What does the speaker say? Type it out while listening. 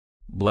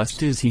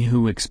Blessed is he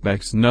who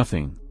expects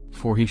nothing,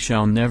 for he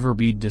shall never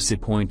be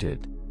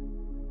disappointed.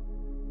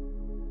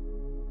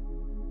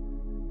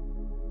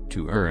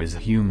 To err is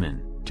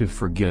human, to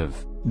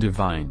forgive,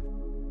 divine.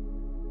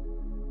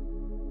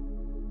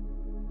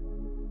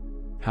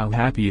 How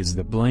happy is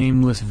the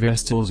blameless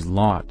vessel's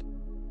lot!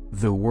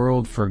 The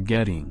world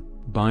forgetting,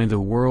 by the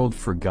world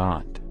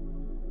forgot.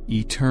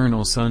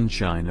 Eternal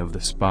sunshine of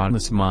the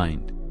spotless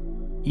mind.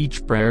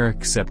 Each prayer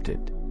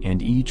accepted,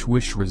 and each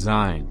wish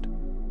resigned.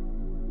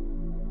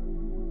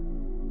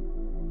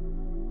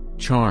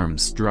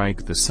 Charms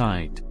strike the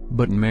sight,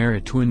 but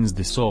merit wins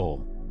the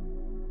soul.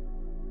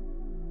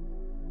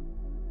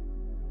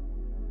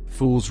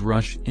 Fools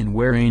rush in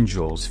where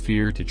angels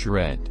fear to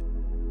tread.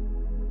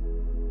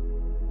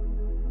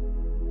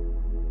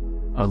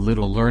 A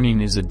little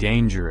learning is a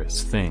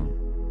dangerous thing.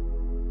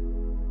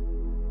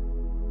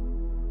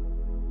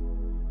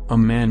 A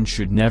man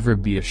should never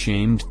be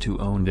ashamed to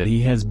own that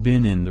he has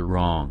been in the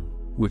wrong,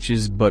 which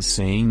is but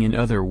saying in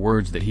other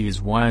words that he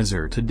is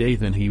wiser today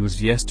than he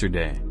was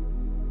yesterday.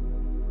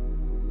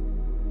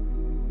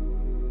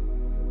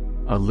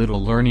 A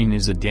little learning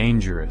is a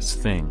dangerous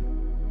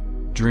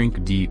thing.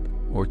 Drink deep,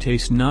 or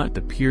taste not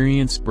the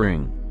Pierian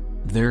spring.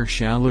 Their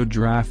shallow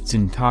draughts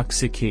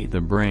intoxicate the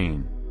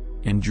brain,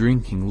 and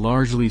drinking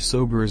largely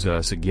sobers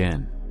us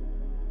again.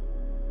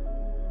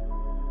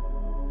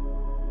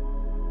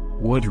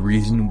 What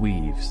reason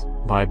weaves,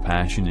 by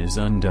passion is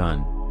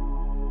undone.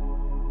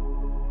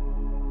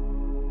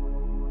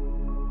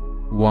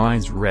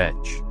 Wise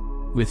wretch,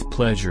 with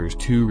pleasures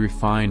too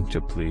refined to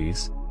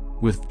please,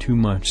 with too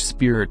much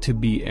spirit to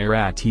be e'er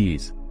at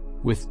ease,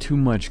 with too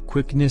much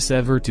quickness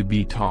ever to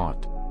be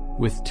taught,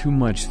 with too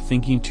much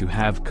thinking to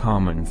have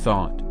common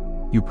thought,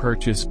 you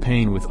purchase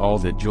pain with all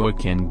that joy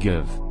can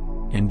give,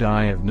 and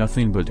I have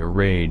nothing but a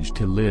rage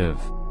to live.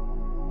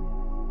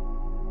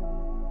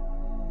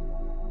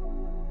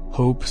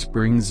 Hope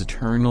springs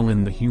eternal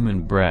in the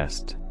human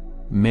breast.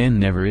 Man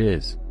never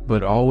is,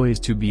 but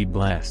always to be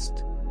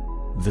blessed.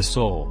 The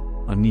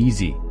soul,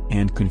 uneasy,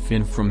 and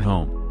confined from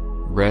home,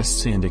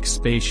 rests and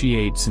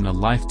expatiates in a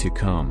life to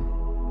come.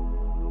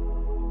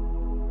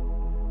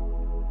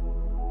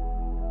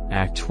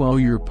 Act well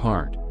your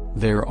part,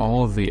 there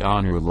all the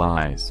honor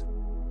lies.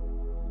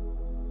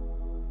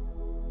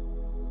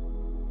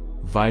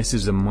 Vice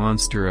is a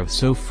monster of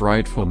so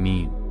frightful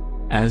mien,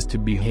 as to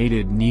be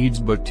hated needs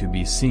but to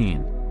be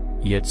seen.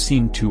 Yet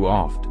seen too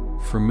oft,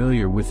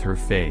 familiar with her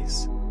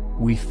face,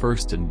 we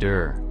first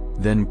endure,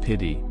 then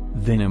pity,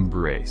 then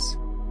embrace.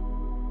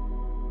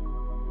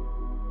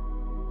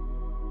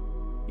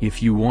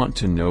 If you want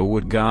to know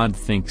what God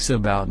thinks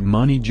about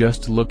money,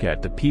 just look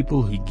at the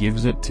people he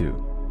gives it to.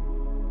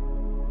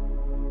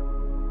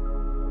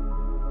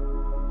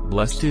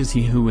 Blessed is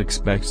he who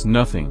expects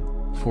nothing,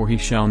 for he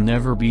shall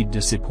never be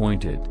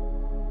disappointed.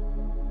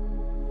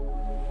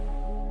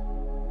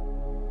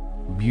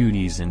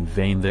 Beauties in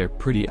vain their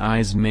pretty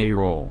eyes may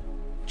roll,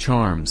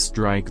 charms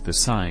strike the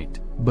sight,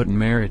 but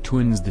merit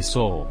wins the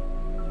soul.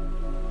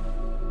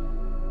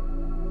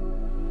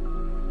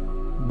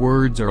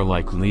 Words are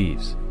like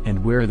leaves,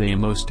 and where they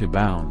most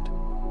abound,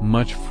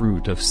 much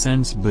fruit of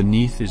sense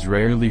beneath is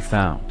rarely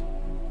found.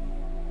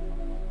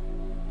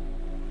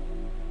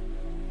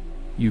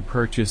 You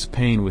purchase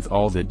pain with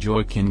all that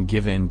joy can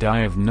give, and I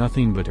have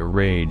nothing but a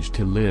rage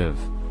to live.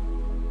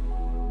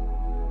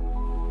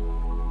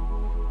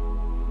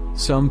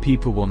 Some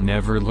people will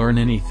never learn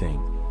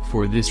anything,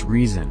 for this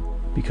reason,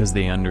 because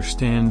they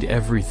understand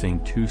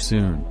everything too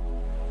soon.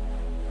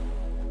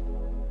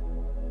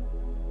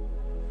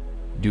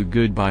 Do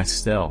good by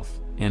stealth,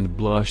 and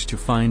blush to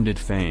find it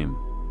fame.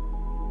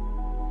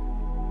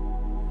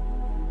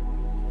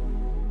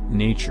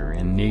 Nature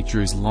and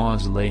nature's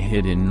laws lay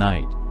hid in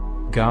night.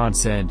 God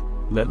said,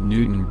 "Let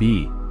Newton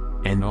be,"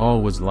 and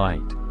all was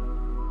light.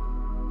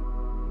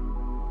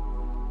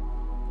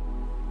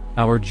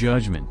 Our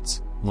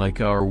judgments, like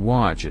our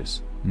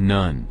watches,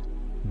 none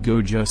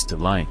go just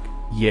alike,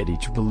 yet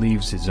each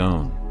believes his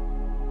own.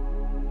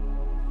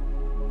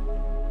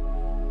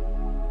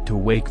 To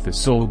wake the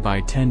soul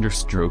by tender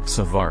strokes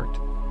of art,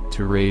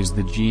 to raise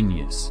the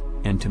genius,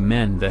 and to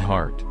mend the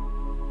heart.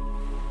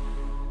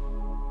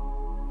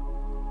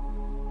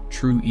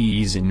 True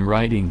ease in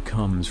writing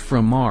comes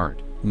from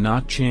art,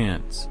 not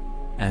chance,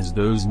 as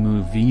those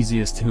move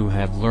easiest who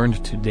have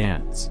learned to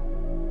dance.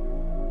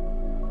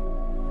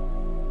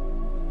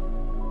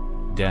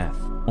 Death,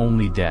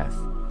 only death,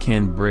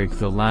 can break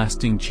the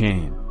lasting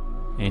chain,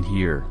 and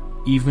here,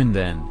 even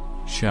then,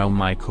 shall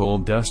my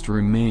cold dust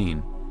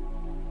remain.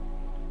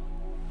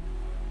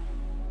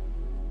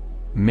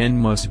 Men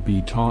must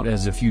be taught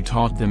as if you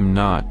taught them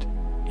not,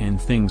 and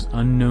things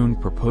unknown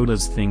purport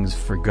as things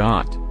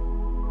forgot.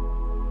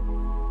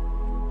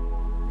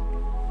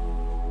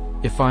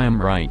 If I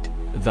am right,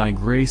 thy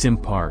grace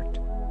impart,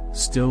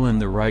 still in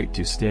the right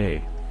to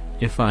stay.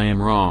 If I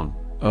am wrong,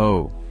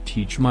 oh,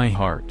 teach my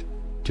heart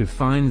to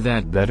find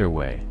that better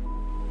way.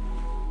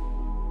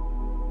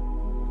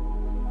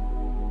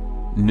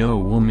 No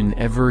woman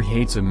ever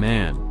hates a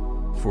man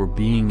for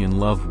being in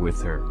love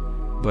with her,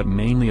 but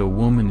mainly a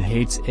woman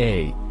hates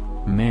a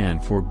man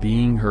for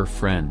being her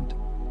friend.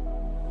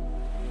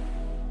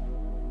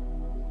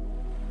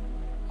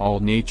 All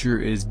nature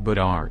is but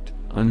art,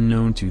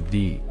 unknown to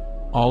thee,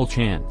 all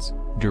chance,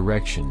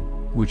 direction,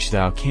 which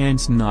thou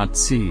canst not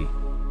see,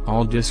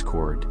 all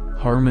discord,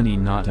 harmony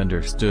not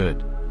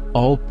understood,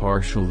 all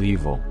partial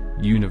evil,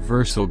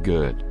 universal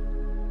good.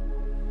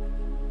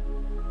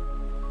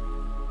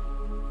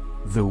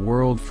 The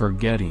world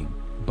forgetting,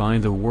 by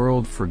the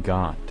world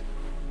forgot,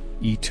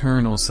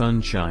 eternal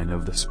sunshine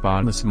of the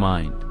spotless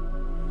mind.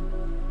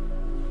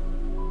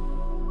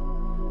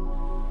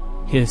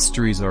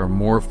 Histories are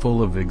more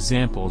full of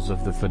examples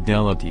of the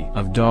fidelity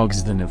of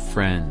dogs than of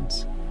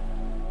friends.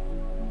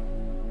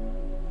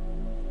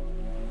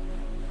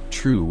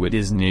 True, it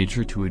is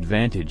nature to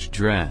advantage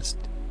dressed,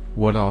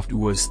 what oft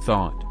was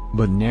thought,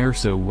 but ne'er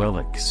so well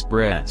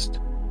expressed,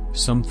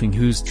 something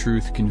whose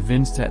truth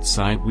convinced at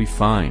sight we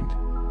find,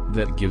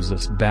 that gives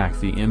us back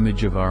the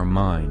image of our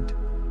mind.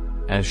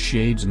 As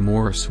shades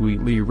more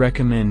sweetly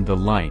recommend the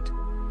light,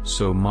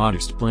 so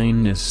modest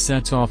plainness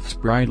sets off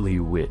sprightly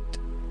wit.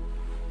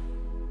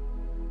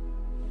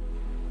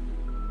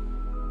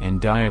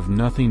 And I have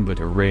nothing but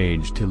a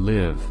rage to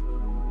live.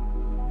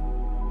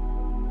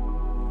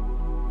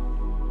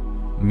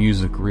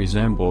 Music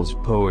resembles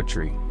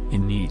poetry,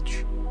 in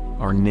each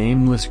are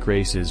nameless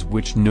graces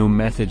which no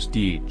methods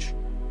teach,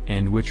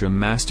 and which a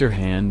master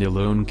hand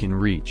alone can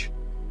reach.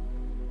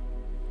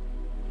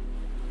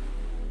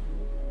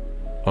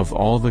 Of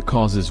all the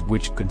causes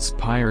which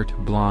conspire to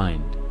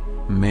blind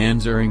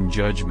man's erring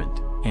judgment,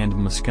 and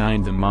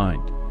misguide the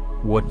mind,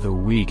 what the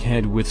weak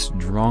head with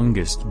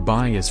strongest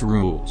bias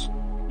rules,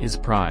 is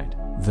pride,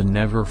 the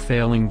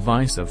never-failing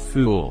vice of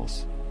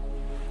fools.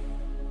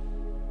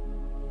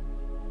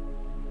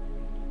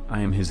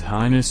 I am His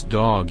Highness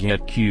Dog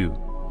at Q.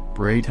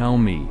 Pray tell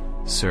me,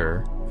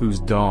 sir, whose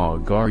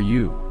dog are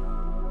you?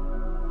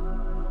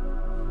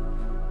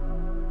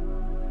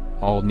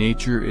 All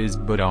nature is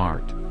but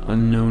art,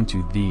 unknown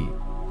to thee,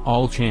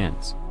 all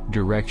chance,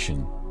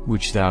 direction,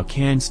 which thou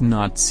canst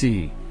not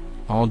see,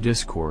 all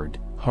discord,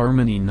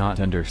 harmony not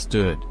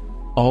understood,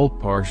 all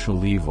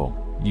partial evil,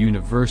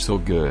 universal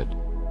good.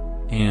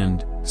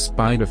 And,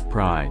 spite of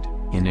pride,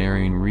 in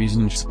erring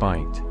reason's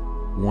spite,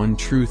 one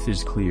truth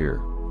is clear,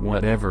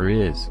 whatever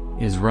is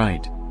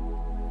right.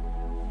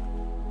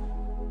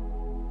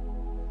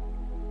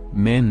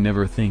 Man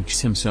never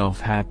thinks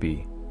himself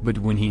happy, but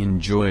when he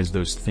enjoys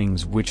those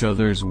things which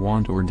others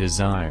want or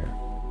desire.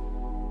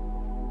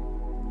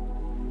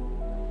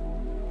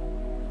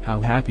 How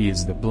happy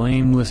is the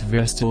blameless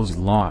vestal's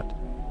lot,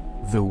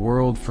 the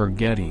world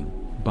forgetting,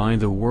 by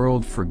the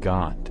world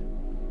forgot,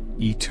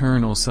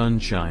 eternal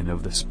sunshine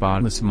of the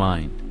spotless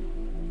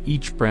mind,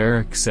 each prayer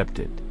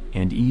accepted,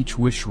 and each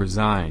wish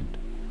resigned,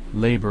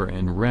 labor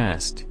and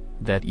rest,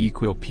 that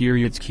equal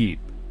periods keep,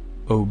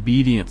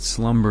 obedient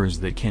slumbers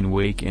that can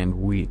wake and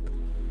weep.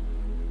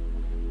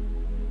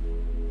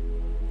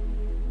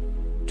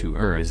 To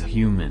err is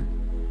human.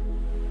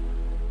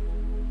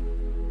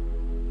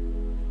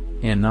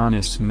 An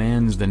honest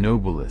man's the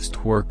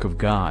noblest work of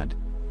God.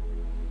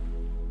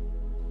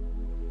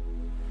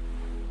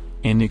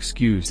 An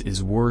excuse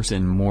is worse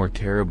and more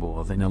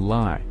terrible than a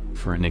lie,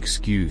 for an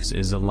excuse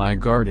is a lie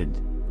guarded.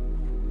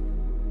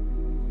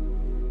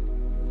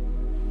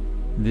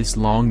 This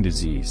long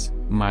disease,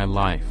 my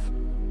life,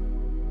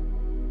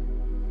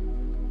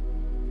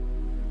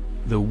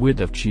 the wit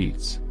of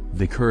cheats,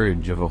 the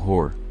courage of a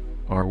whore,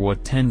 are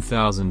what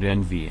 10,000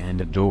 envy and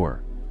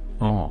adore.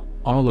 All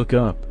look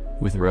up,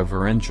 with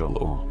reverential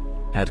awe,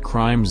 at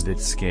crimes that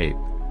scape,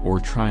 or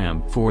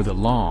triumph for the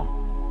law,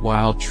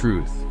 while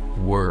truth,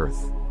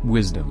 worth,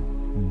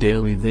 wisdom,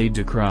 daily they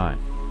decry.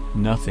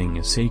 Nothing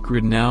is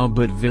sacred now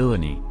but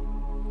villainy.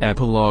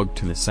 Epilogue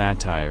to the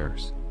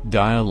Satires,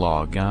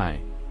 Dialogue I.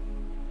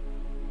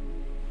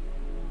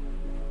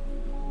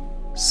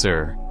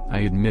 Sir, I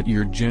admit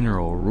your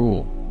general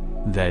rule,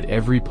 that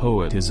every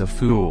poet is a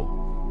fool.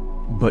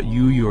 But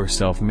you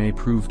yourself may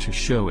prove to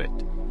show it,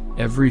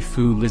 every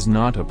fool is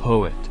not a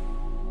poet.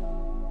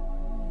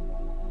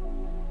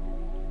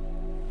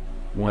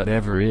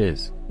 Whatever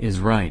is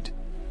right.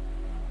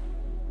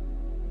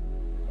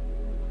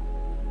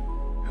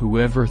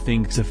 Whoever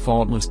thinks a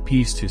faultless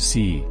piece to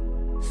see,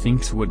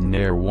 thinks what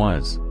ne'er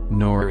was,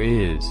 nor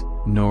is,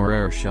 nor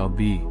e'er shall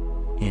be.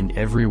 In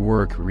every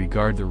work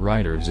regard the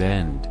writer's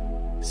end,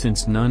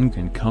 since none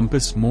can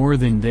compass more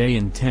than they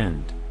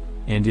intend,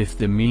 and if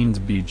the means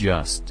be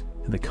just,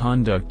 the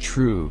conduct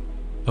true,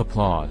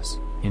 applause,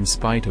 in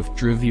spite of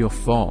trivial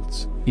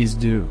faults, is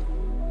due.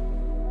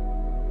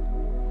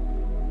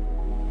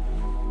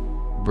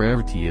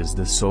 Brevity is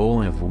the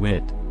soul of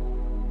wit.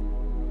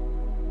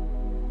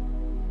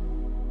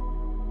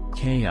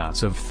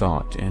 Chaos of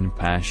thought and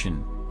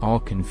passion, all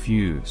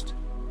confused.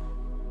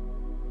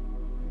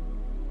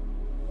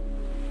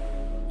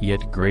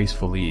 Yet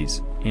graceful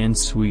ease, and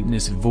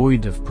sweetness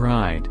void of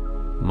pride,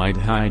 might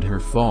hide her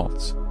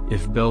faults,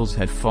 if bells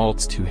had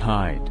faults to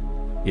hide.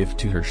 If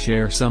to her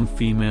share some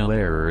female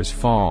errors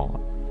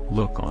fall,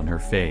 look on her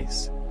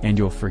face, and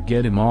you'll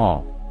forget 'em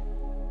all.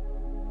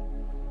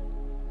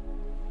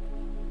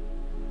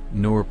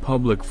 nor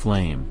public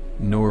flame,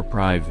 nor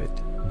private,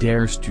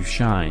 dares to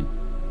shine,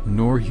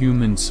 nor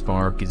human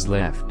spark is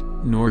left,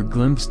 nor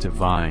glimpse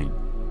divine.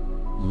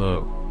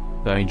 Lo!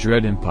 Thy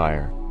dread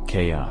empire,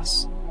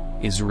 chaos,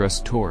 is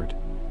restored.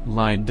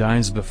 Light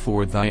dies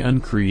before thy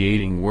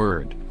uncreating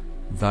word.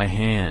 Thy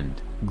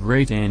hand,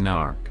 great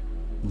anarch,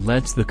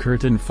 lets the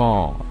curtain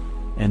fall,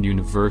 and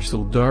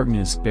universal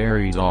darkness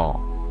buries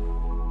all.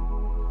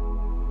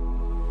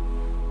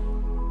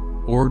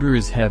 Order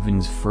is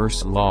heaven's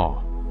first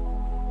law.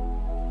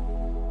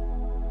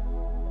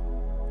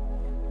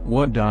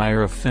 What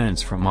dire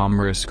offense from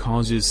amorous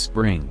causes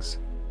springs?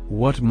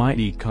 What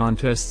mighty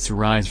contests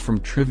rise from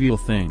trivial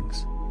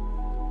things?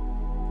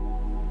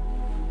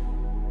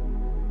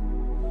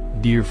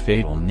 Dear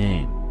fatal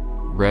name,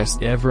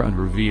 rest ever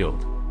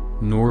unrevealed,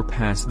 nor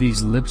pass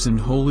these lips in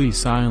holy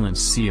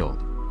silence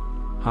sealed.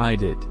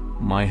 Hide it,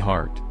 my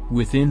heart,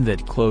 within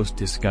that close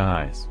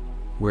disguise,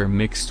 where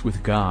mixed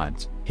with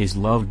God's, his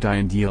loved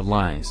ideal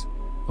lies.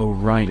 Oh,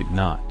 write it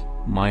not,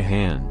 my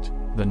hand,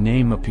 the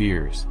name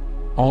appears,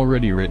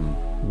 already written,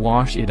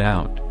 wash it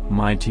out,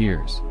 my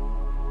tears.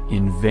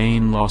 In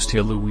vain lost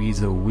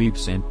Eloisa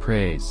weeps and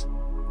prays.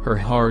 Her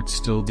heart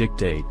still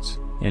dictates,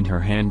 and her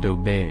hand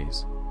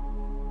obeys.